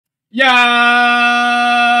Yeah,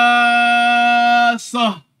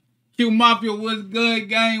 so Q Mafia, what's good,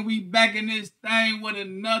 gang? We back in this thing with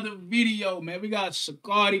another video, man. We got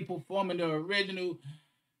Sarkodie performing the original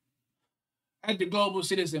at the Global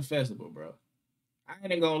Citizen Festival, bro. I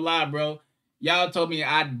ain't gonna lie, bro. Y'all told me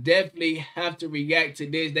I definitely have to react to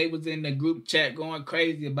this. They was in the group chat going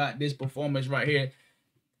crazy about this performance right here.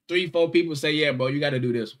 3-4 people say, yeah, bro, you got to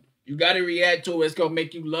do this one. You got to react to it. It's going to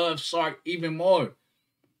make you love Sark even more.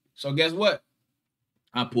 So guess what?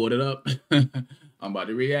 I pulled it up. I'm about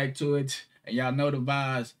to react to it. And y'all know the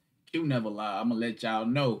vibes. Q never lie. I'm going to let y'all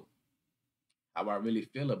know how I really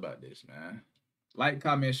feel about this, man. Like,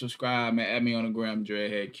 comment, subscribe, man. Add me on the gram,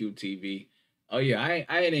 DREADHEAD. Oh, yeah, I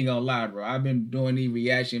ain't gonna lie, bro. I've been doing these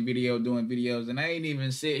reaction videos, and I ain't even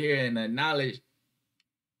sit here and acknowledge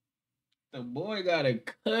the boy got a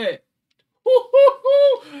cut.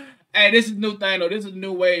 Hey, this is a new thing, though. This is a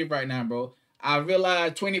new wave right now, bro. I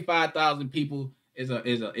realize 25,000 people is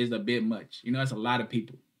a bit much. You know, that's a lot of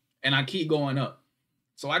people. And I keep going up.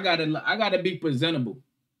 So I gotta be presentable.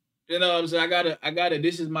 You know what I'm saying? I gotta,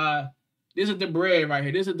 this is the bread right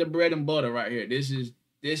here. This is the bread and butter right here. This is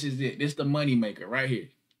it. This is the money maker right here.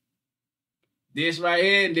 This right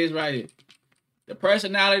here and this right here. The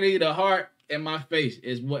personality, the heart, and my face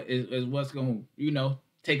is what's gonna, you know,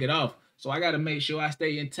 take it off. So I gotta make sure I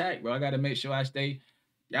stay intact, bro. I gotta make sure I stay.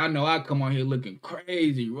 Y'all know I come on here looking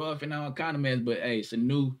crazy, rough, and all kind of mess. But hey,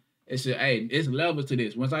 it's levels to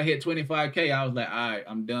this. Once I hit 25K, I was like, all right,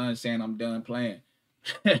 I'm done saying I'm done playing.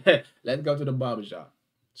 Let's go to the barbershop.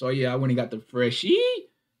 So yeah, I went and got the freshie.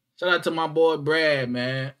 Shout out to my boy Brad,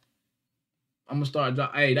 man. I'm gonna start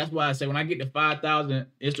drop. Hey, that's why I say when I get to 5,000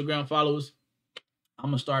 Instagram followers,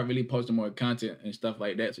 I'm gonna start really posting more content and stuff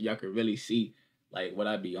like that, so y'all can really see like what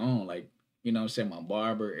I be on, like, you know what I'm saying, my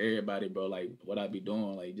barber, everybody, bro, like what I be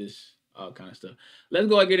doing, like just all kind of stuff. Let's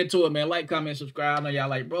go and get into it, man. Like, comment, subscribe. I know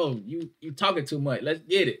y'all like, bro, you talking too much. Let's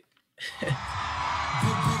get it. Big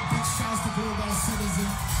shouts to Global Citizen.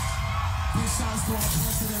 Big shouts to our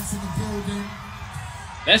presidents in the building.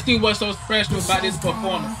 Let's see what's so special about this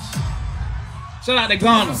performance. Shout out to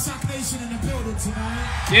Ghana.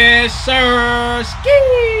 Yes, sir. Ski.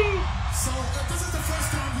 So this is the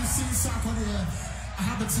first time you've seen Sarkodie. I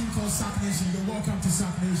have a team called Sark Nation. You're welcome to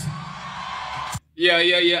Sark Nation. Yeah.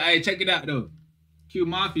 Hey, check it out though. Q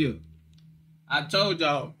Mafia. I told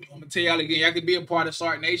y'all. I'm gonna tell y'all again. Y'all can be a part of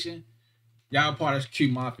Sark Nation. Y'all part of Q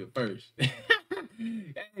Mafia first.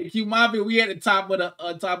 Hey, Q Mafia, we at the top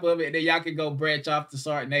of it. Then y'all can go branch off to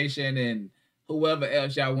Sark Nation and whoever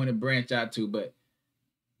else y'all want to branch out to. But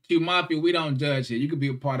Q Mafia, we don't judge here. You could be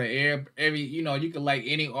a part of every, you know, you can like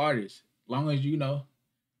any artist, as long as you know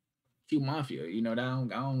Q Mafia. You know, I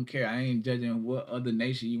don't care. I ain't judging what other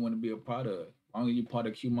nation you want to be a part of. As long as you part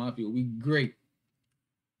of Q Mafia, we great.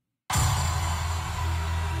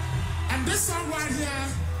 And this song right here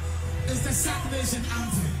is the Sark Nation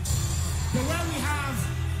anthem. The way we have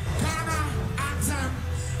Ghana anthem,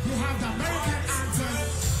 you have the American anthem,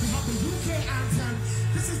 you have the UK anthem.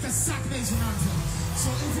 This is the Sark Nation anthem. So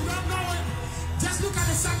if you don't know it, just look at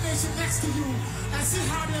the Sark Nation next to you and see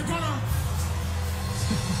how they're gonna.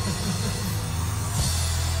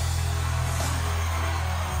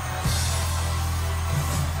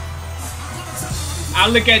 I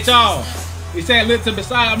look at y'all. He said look to the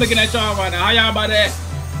side. I'm looking at y'all right now. How y'all about that?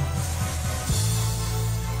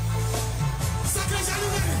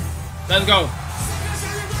 Let's go.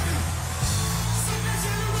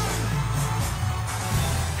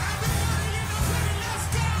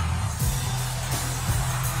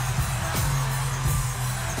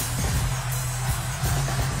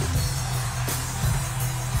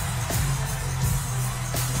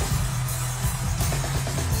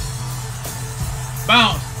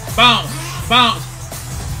 Bounce, bounce, bounce.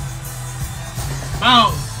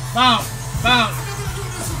 Bounce, bounce, bounce.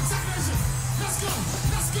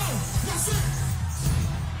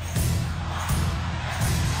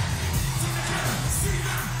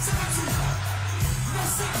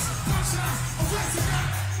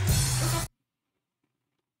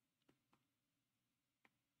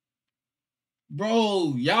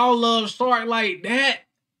 Bro, y'all love Sark like that?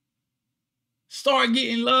 Start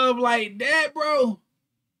getting love like that, bro?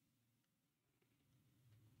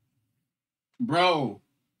 Bro,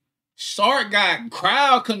 Sark got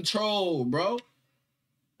crowd control, bro.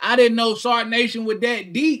 I didn't know Sark Nation was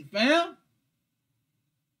that deep, fam.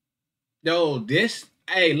 Yo, this,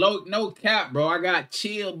 hey, no cap, bro. I got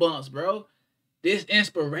chill bumps, bro. This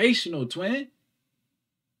inspirational, twin.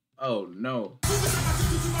 Oh, no.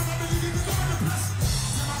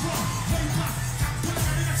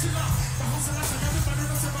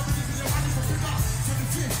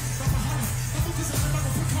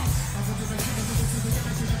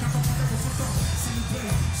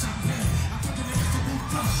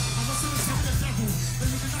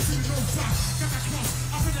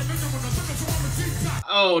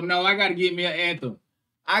 Oh no, I gotta get me an anthem.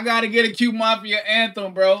 I gotta get a Q Mafia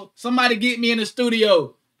anthem, bro. Somebody get me in the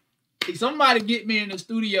studio. Somebody get me in the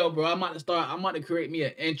studio, bro. I'm about to create me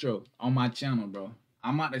an intro on my channel, bro.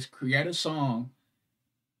 I'm about to create a song.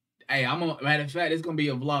 Hey, matter of fact, it's gonna be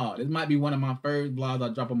a vlog. This might be one of my first vlogs I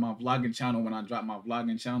drop on my vlogging channel. When I drop my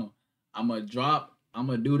vlogging channel, I'm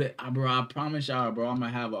gonna do that, bro. I promise y'all, bro. I'm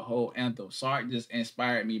gonna have a whole anthem. Sark just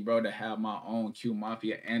inspired me, bro, to have my own Q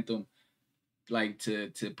Mafia anthem, like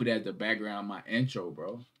to put as the background of my intro,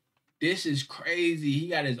 bro. This is crazy. He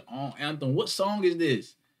got his own anthem. What song is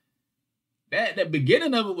this? The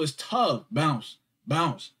beginning of it was tough. Bounce,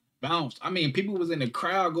 bounce, bounce. I mean, people was in the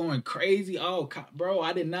crowd going crazy. Oh, bro,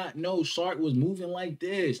 I did not know Sark was moving like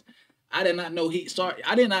this. I did not know he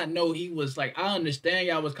was like, I understand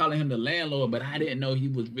y'all was calling him the landlord, but I didn't know he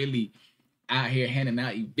was really out here handing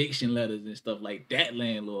out eviction letters and stuff like that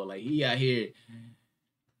landlord. Like, he out here.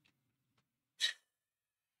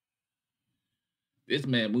 This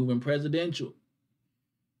man moving presidential.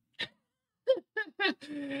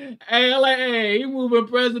 Hey, he moving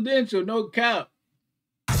presidential, no cap.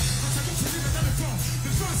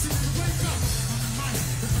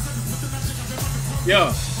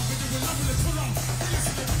 Yo.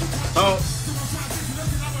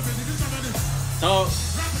 Talk. Oh,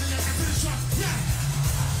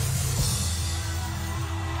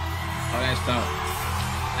 that's tough.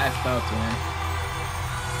 That's tough, man.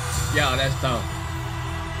 Yo, that's tough.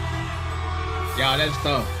 Yo, that's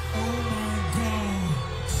tough.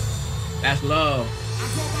 That's love.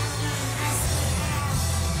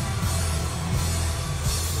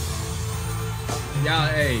 Y'all,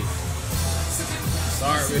 hey.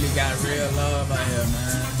 Sark really got real love out here,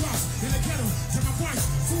 man.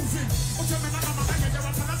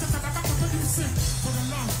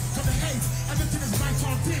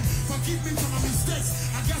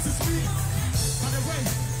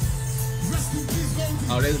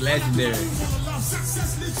 Oh, this is legendary.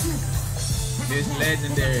 This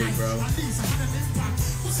legendary, bro.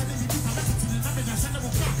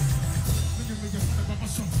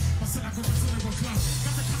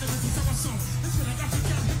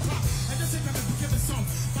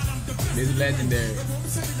 This is legendary.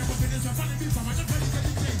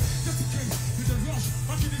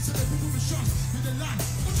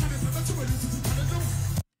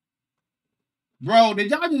 Bro, did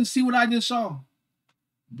y'all just see what I just saw?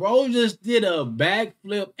 Bro just did a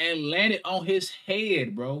backflip and landed on his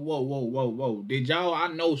head, bro. Whoa. Did y'all? I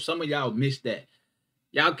know some of y'all missed that.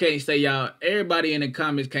 Y'all can't say y'all. Everybody in the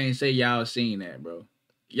comments can't say y'all seen that, bro.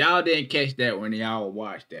 Y'all didn't catch that when y'all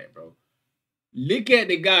watched that, bro. Look at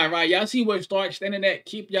the guy, right? Y'all see where Stark standing at?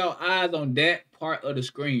 Keep y'all eyes on that part of the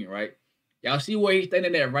screen, right? Y'all see where he's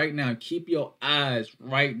standing at right now? Keep your eyes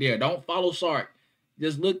right there. Don't follow Sark.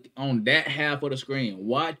 Just look on that half of the screen.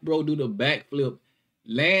 Watch bro do the backflip,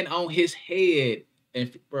 land on his head,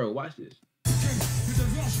 and bro, watch this.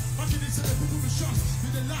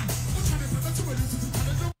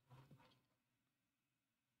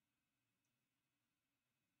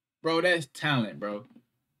 Bro, that's talent, bro.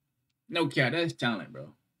 No cap, that's talent,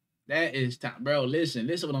 bro. That is talent, bro. Listen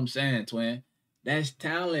what I'm saying, twin. That's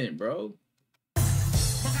talent, bro.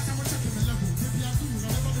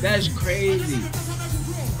 That's crazy.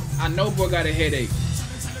 I know bro got a headache.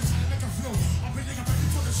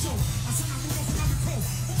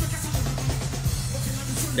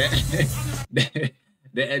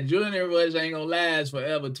 That adrenaline rush ain't gonna last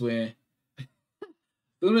forever, twin.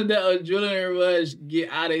 Soon as that adrenaline rush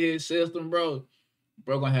get out of his system, bro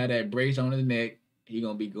gonna have that brace on his neck. He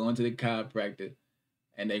gonna be going to the chiropractor,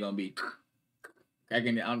 and they gonna be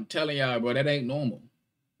cracking it. I'm telling y'all, bro, that ain't normal.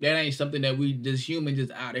 That ain't something that we just humans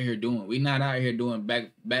just out of here doing. We not out here doing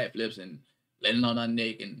backflips and letting on our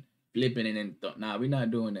neck and flipping and nah, we not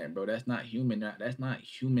doing that, bro. That's not human. That's not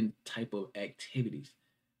human type of activities.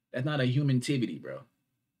 That's not a human activity, bro.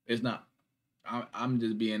 It's not. I'm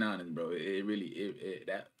just being honest, bro. It really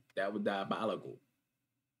that was diabolical.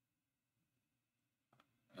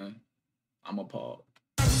 I'm appalled.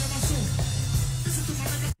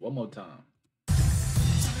 One more time.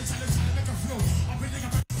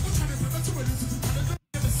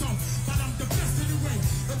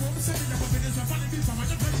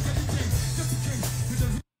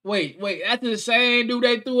 Wait, that's the same dude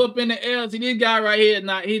they threw up in the air. See, this guy right here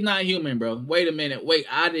he's not human, bro. Wait a minute. Wait,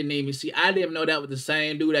 I didn't even know that was the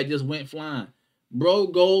same dude that just went flying. Bro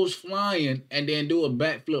goes flying and then do a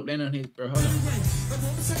backflip. Then on his, bro, hold on.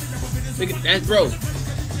 Look at that, bro.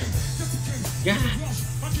 God.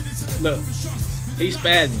 Look, he's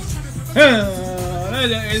spazzing.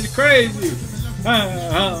 It's crazy.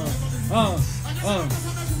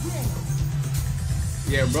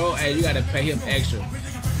 Yeah, bro. Hey, you gotta pay him extra.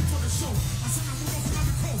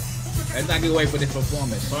 Let's not get away for this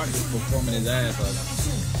performance. Sark is performing his ass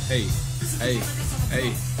off. Hey, hey, hey,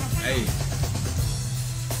 hey.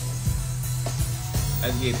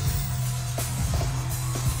 Let's get it.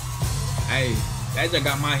 Hey, that just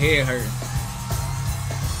got my head hurting.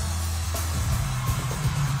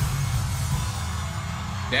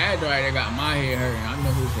 That right there got my head hurting. I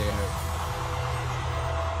know whose head hurt.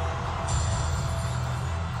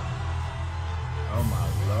 Oh my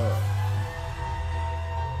Lord.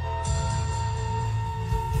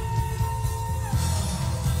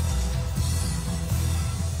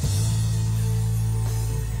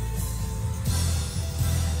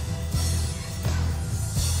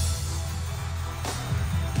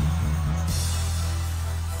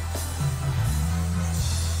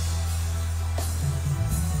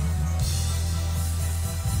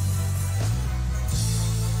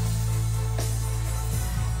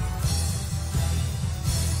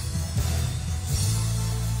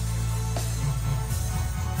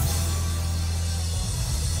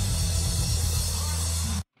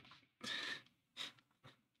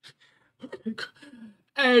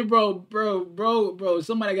 Hey, bro.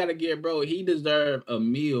 Somebody gotta get bro. He deserve a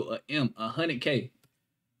meal, 100K,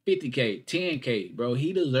 50K, 10K, bro.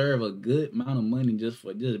 He deserve a good amount of money just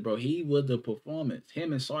for this, bro. He was the performance.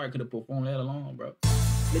 Him and Sark could have performed that alone, bro.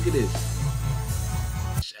 Look at this.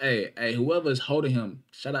 Hey, whoever's holding him,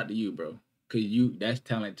 shout out to you, bro. Cause that's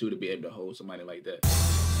talent too to be able to hold somebody like that.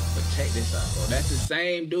 But check this out, bro. That's the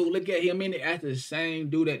same dude. Look at him in it. That's the same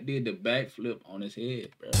dude that did the backflip on his head,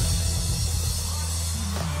 bro.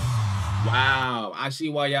 Wow. I see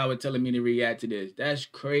why y'all were telling me to react to this. That's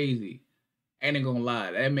crazy. Ain't gonna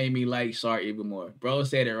lie. That made me like Sark even more. Bro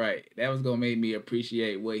said it right. That was gonna make me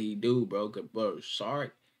appreciate what he do, bro. Cause bro,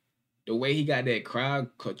 Sark, the way he got that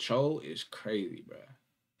crowd control is crazy, bro.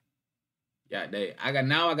 Yeah, I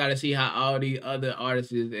gotta see how all these other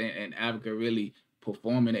artists in Africa really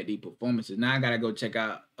performing at these performances. Now I gotta go check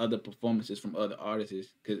out other performances from other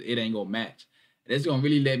artists because it ain't gonna match. That's gonna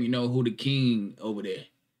really let me know who the king over there.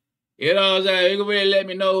 You know what I'm saying? You can really let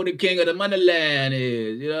me know who the king of the Moneyland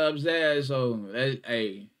is. You know what I'm saying? So,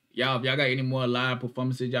 hey, y'all, if y'all got any more live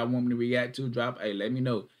performances y'all want me to react to, drop, hey, let me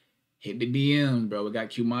know. Hit the DM, bro. We got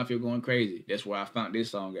Q Mafia going crazy. That's where I found this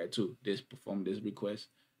song at, too. This request.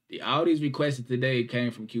 All these requests today came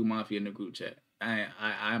from Q Mafia in the group chat.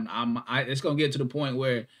 It's going to get to the point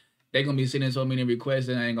where they're going to be sending so many requests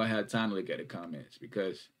and I ain't going to have time to look at the comments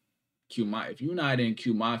because if you're not in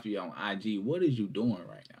Q Mafia on IG, what is you doing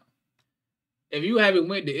right now? If you haven't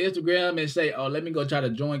went to Instagram and say, oh, let me go try to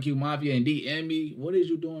join Q Mafia and DM me, what is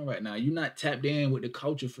you doing right now? You're not tapped in with the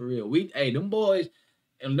culture for real. Them boys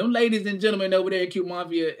and them ladies and gentlemen over there in Q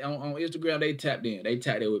Mafia on Instagram, they tapped in. They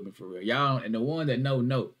tapped in with me for real. Y'all, and the ones that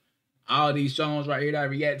know. All these songs right here that I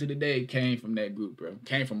react to today came from that group, bro.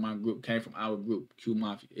 Came from my group. Came from our group, Q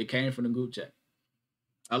Mafia. It came from the group chat.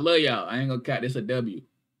 I love y'all. I ain't gonna cut this a W.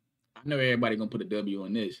 I know everybody gonna put a W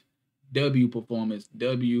on this. W performance.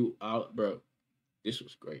 W out, bro. This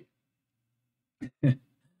was great.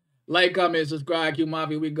 Like, comment, subscribe, Q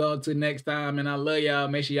Mafia. We go to next time, and I love y'all.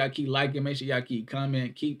 Make sure y'all keep liking. Make sure y'all keep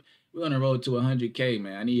commenting. We're on the road to 100K,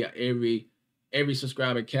 man. I need every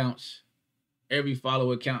subscriber counts. Every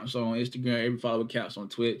follower counts on Instagram. Every follower counts on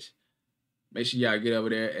Twitch. Make sure y'all get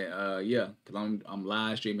over there and yeah, because I'm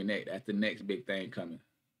live streaming that. That's the next big thing coming.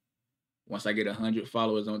 Once I get 100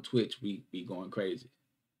 followers on Twitch, we going crazy.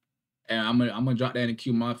 And I'm gonna drop that in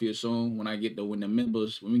Q Mafia soon when we get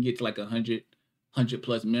to like 100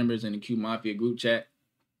 plus members in the Q Mafia group chat.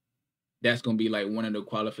 That's gonna be like one of the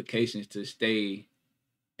qualifications to stay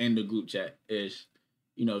in the group chat is,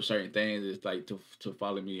 certain things is like to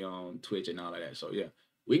follow me on Twitch and all of that. So yeah,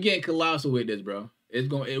 we getting colossal with this, bro.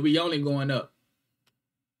 We only going up.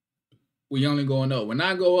 We only going up. When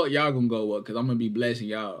I go up, y'all gonna go up because I'm gonna be blessing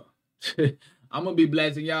y'all. I'm gonna be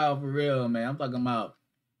blessing y'all for real, man. I'm talking about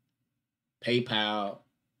PayPal,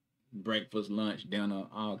 breakfast, lunch, dinner,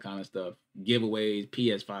 all kind of stuff. Giveaways,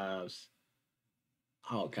 PS5s,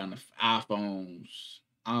 all kind of iPhones.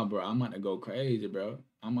 Oh, bro, I'm about to go crazy, bro.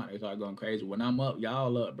 I'm about to start going crazy. When I'm up,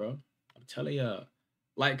 y'all up, bro. I'm telling y'all.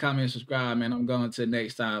 Like, comment, subscribe, man. I'm going to the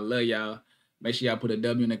next time. Love y'all. Make sure y'all put a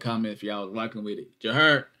W in the comment if y'all was rocking with it. You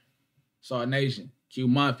heard? Saw Nation, Q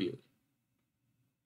Mafia.